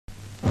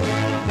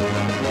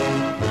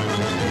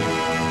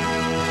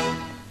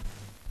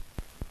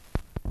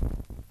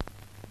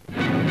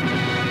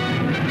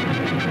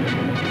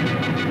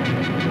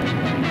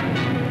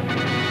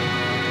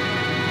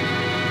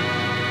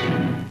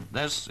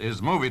This is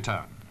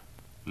Movietone.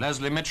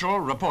 Leslie Mitchell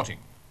reporting.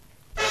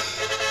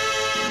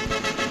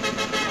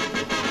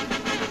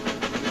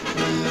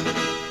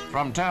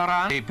 From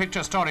Tehran, the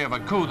picture story of a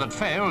coup that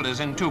failed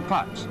is in two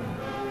parts.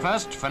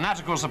 First,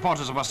 fanatical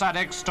supporters of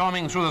Mossadeq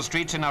storming through the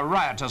streets in a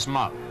riotous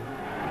mob.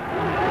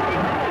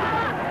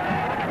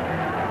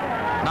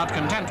 Not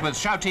content with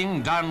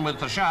shouting, "Down with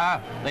the Shah,"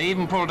 they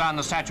even pulled down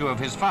the statue of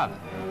his father.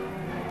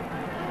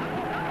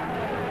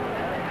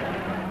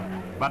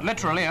 But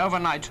literally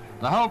overnight,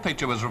 the whole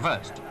picture was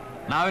reversed.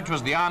 Now it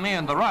was the army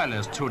and the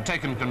royalists who had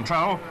taken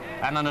control,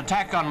 and an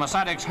attack on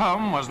Mossadeq's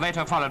home was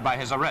later followed by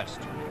his arrest.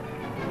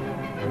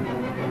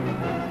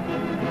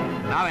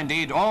 Now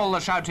indeed, all the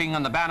shouting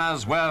and the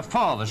banners were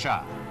for the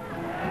Shah.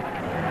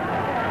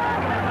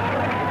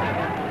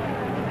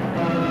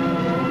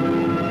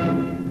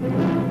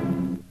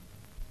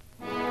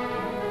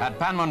 At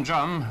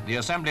Panmunjom, the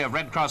assembly of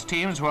Red Cross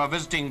teams who are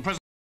visiting prisoners